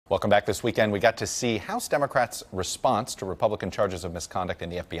Welcome back. This weekend, we got to see House Democrats' response to Republican charges of misconduct in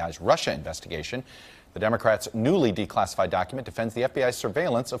the FBI's Russia investigation. The Democrats' newly declassified document defends the FBI's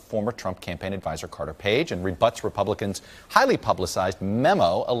surveillance of former Trump campaign advisor Carter Page and rebuts Republicans' highly publicized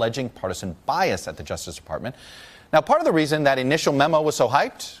memo alleging partisan bias at the Justice Department. Now, part of the reason that initial memo was so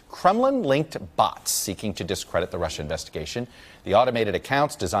hyped, Kremlin-linked bots seeking to discredit the Russia investigation. The automated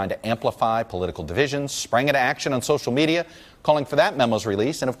accounts designed to amplify political divisions sprang into action on social media, calling for that memo's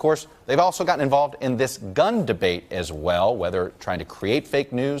release. And of course, they've also gotten involved in this gun debate as well, whether trying to create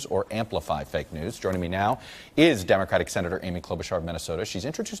fake news or amplify fake news. Joining me now is Democratic Senator Amy Klobuchar of Minnesota. She's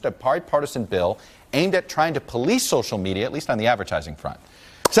introduced a bipartisan bill aimed at trying to police social media, at least on the advertising front.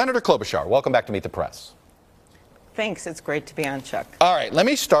 Senator Klobuchar, welcome back to Meet the Press. Thanks. It's great to be on, Chuck. All right, let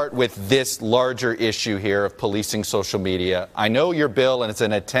me start with this larger issue here of policing social media. I know your bill, and it's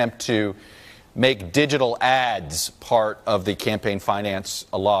an attempt to make digital ads part of the campaign finance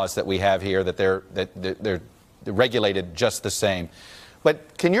laws that we have here, that they're regulated just the same. But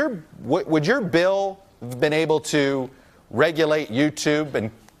would your bill have been able to regulate YouTube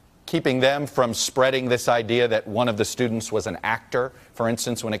and keeping them from spreading this idea that one of the students was an actor, for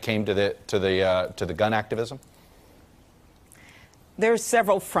instance, when it came to the gun activism? There's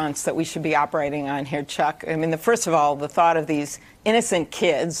several fronts that we should be operating on here, Chuck. I mean, first of all, the thought of these innocent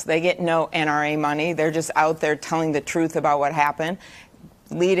kids, they get no NRA money. They're just out there telling the truth about what happened,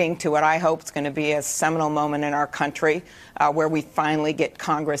 leading to what I hope is going to be a seminal moment in our country where we finally get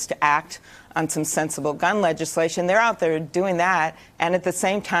Congress to act on some sensible gun legislation. They're out there doing that, and at the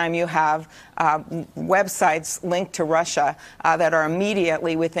same time you have websites linked to Russia that are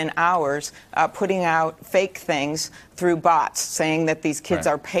immediately, within hours, putting out fake things through bots, saying that these kids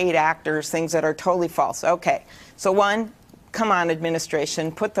are paid actors, things that are totally false. Okay, so one, come on,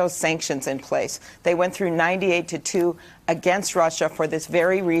 administration, put those sanctions in place. They went through 98-2 against Russia for this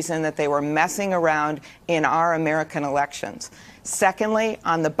very reason, that they were messing around in our American elections. Secondly,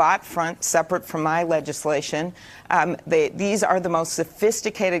 on the bot front, separate from my legislation, these are the most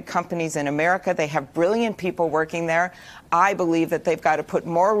sophisticated companies in America. They have brilliant people working there. I believe that they've got to put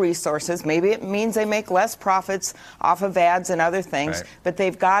more resources. Maybe it means they make less profits off of ads and other things, but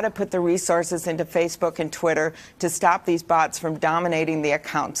they've got to put the resources into Facebook and Twitter to stop these bots from dominating the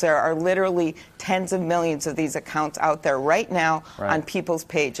accounts. There are literally tens of millions of these accounts out there right now on people's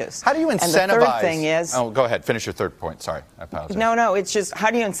pages. How do you incentivize? And the third thing is... Oh, go ahead. Finish your third point. Sorry. I apologize. No, it's just, how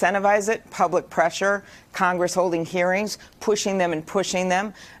do you incentivize it? Public pressure, Congress holding hearings, pushing them and pushing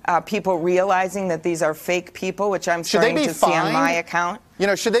them, people realizing that these are fake people, which I'm starting to see on my account. You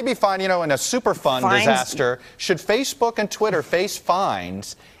know, should they be fined, in a Superfund disaster? Should Facebook and Twitter face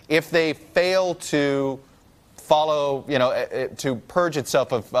fines if they fail to follow, to purge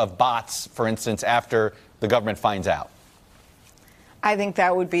itself of bots, for instance, after the government finds out? I think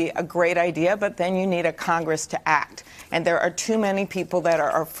that would be a great idea, but then you need a Congress to act. And there are too many people that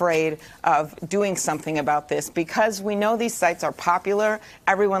are afraid of doing something about this because we know these sites are popular.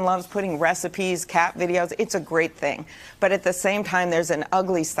 Everyone loves putting recipes, cat videos. It's a great thing. But at the same time, there's an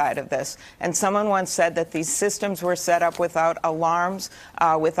ugly side of this. And someone once said that these systems were set up without alarms,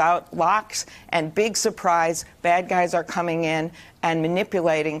 without locks, and big surprise, bad guys are coming in and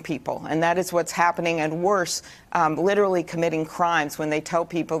manipulating people. And that is what's happening, and worse, literally committing crimes when they tell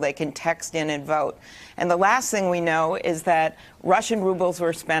people they can text in and vote. And the last thing we know is that Russian rubles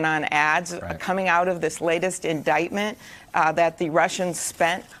were spent on ads coming out of this latest indictment, that the Russians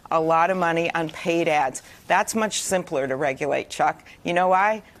spent a lot of money on paid ads. That's much simpler to regulate, Chuck. You know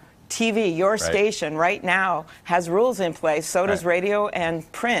why? TV, your station right now, has rules in place. So does radio and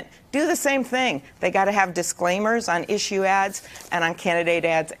print. Do the same thing. They got to have disclaimers on issue ads and on candidate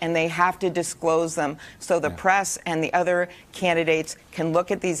ads, and they have to disclose them so the press and the other candidates can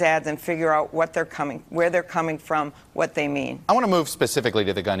look at these ads and figure out where they're coming from, what they mean. I want to move specifically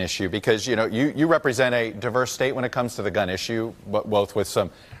to the gun issue because, you represent a diverse state when it comes to the gun issue, both with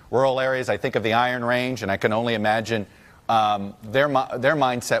some rural areas. I think of the Iron Range, and I can only imagine their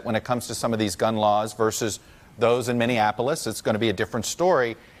mindset when it comes to some of these gun laws versus those in Minneapolis. It's going to be a different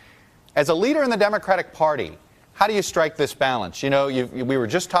story. As a leader in the Democratic Party, how do you strike this balance? We were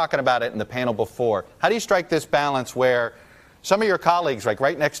just talking about it in the panel before. How do you strike this balance where some of your colleagues, like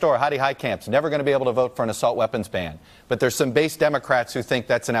right next door, Heidi Heitkamp's never going to be able to vote for an assault weapons ban, but there's some base Democrats who think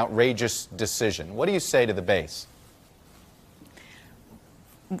that's an outrageous decision. What do you say to the base?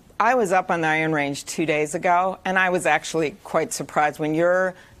 I was up on the Iron Range 2 days ago, and I was actually quite surprised when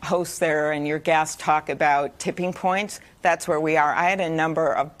your hosts there and your guests talk about tipping points. That's where we are. I had a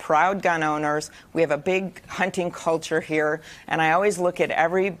number of proud gun owners. We have a big hunting culture here, and I always look at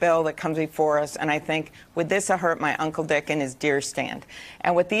every bill that comes before us, and I think, would this have hurt my Uncle Dick in his deer stand?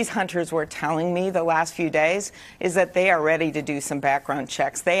 And what these hunters were telling me the last few days is that they are ready to do some background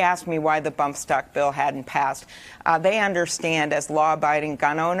checks. They asked me why the bump stock bill hadn't passed. They understand, as law-abiding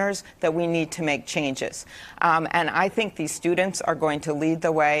gun owners, that we need to make changes. And I think these students are going to lead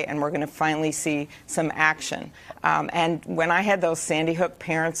the way, and we're going to finally see some action. And when I had those Sandy Hook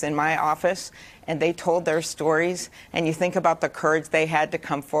parents in my office and they told their stories, and you think about the courage they had to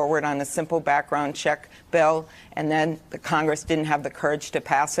come forward on a simple background check bill, and then the Congress didn't have the courage to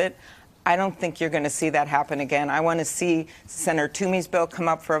pass it, I don't think you're going to see that happen again. I want to see Senator Toomey's bill come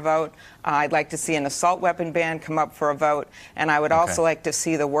up for a vote. I'd like to see an assault weapon ban come up for a vote. And I would also like to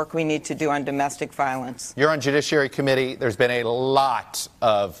see the work we need to do on domestic violence. You're on Judiciary Committee. There's been a lot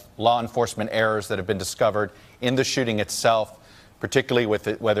of law enforcement errors that have been discovered in the shooting itself, particularly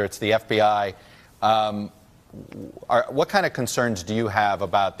with whether it's the FBI. What kind of concerns do you have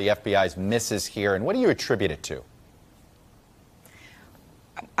about the FBI's misses here, and what do you attribute it to?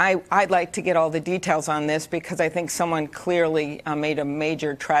 I'd like to get all the details on this because I think someone clearly made a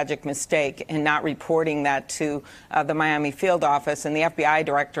major tragic mistake in not reporting that to the Miami field office, and the FBI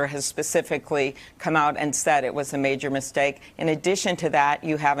director has specifically come out and said it was a major mistake. In addition to that,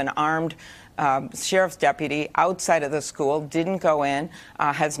 you have an armed sheriff's deputy outside of the school, didn't go in,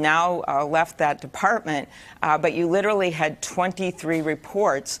 has now left that department, but you literally had 23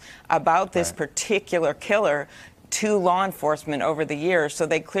 reports about this particular killer to law enforcement over the years. So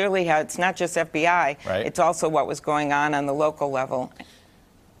they clearly had, it's not just FBI, it's also what was going on the local level.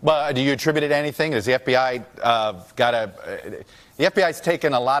 Well, do you attribute it to anything? Does the FBI the FBI's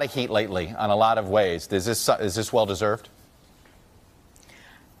taken a lot of heat lately on a lot of ways. Is this well-deserved?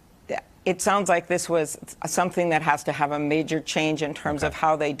 It sounds like this was something that has to have a major change in terms of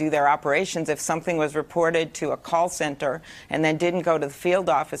how they do their operations. If something was reported to a call center and then didn't go to the field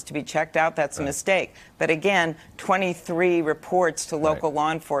office to be checked out, that's a mistake. But again, 23 reports to local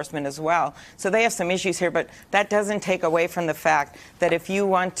law enforcement as well. So they have some issues here, but that doesn't take away from the fact that if you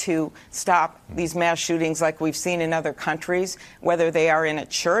want to stop these mass shootings like we've seen in other countries, whether they are in a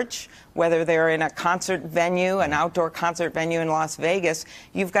church, whether they're in a concert venue, an outdoor concert venue in Las Vegas,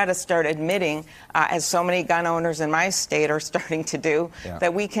 you've got to start admitting, as so many gun owners in my state are starting to do,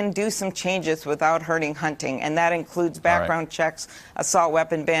 that we can do some changes without hurting hunting. And that includes background checks, assault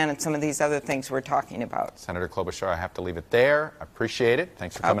weapon ban, and some of these other things we're talking about. Senator Klobuchar, I have to leave it there. I appreciate it.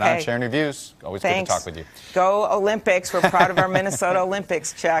 Thanks for coming on and sharing your views. Always good to talk with you. Go Olympics. We're proud of our Minnesota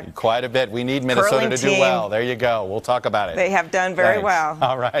Olympics, Chuck. Quite a bit. We need Minnesota to do well. There you go. We'll talk about it. They have done very well.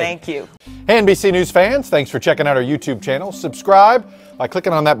 All right. Thank you. Hey, NBC News fans, thanks for checking out our YouTube channel. Subscribe by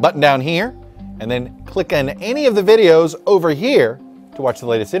clicking on that button down here, and then click on any of the videos over here to watch the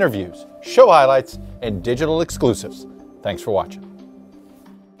latest interviews, show highlights, and digital exclusives. Thanks for watching.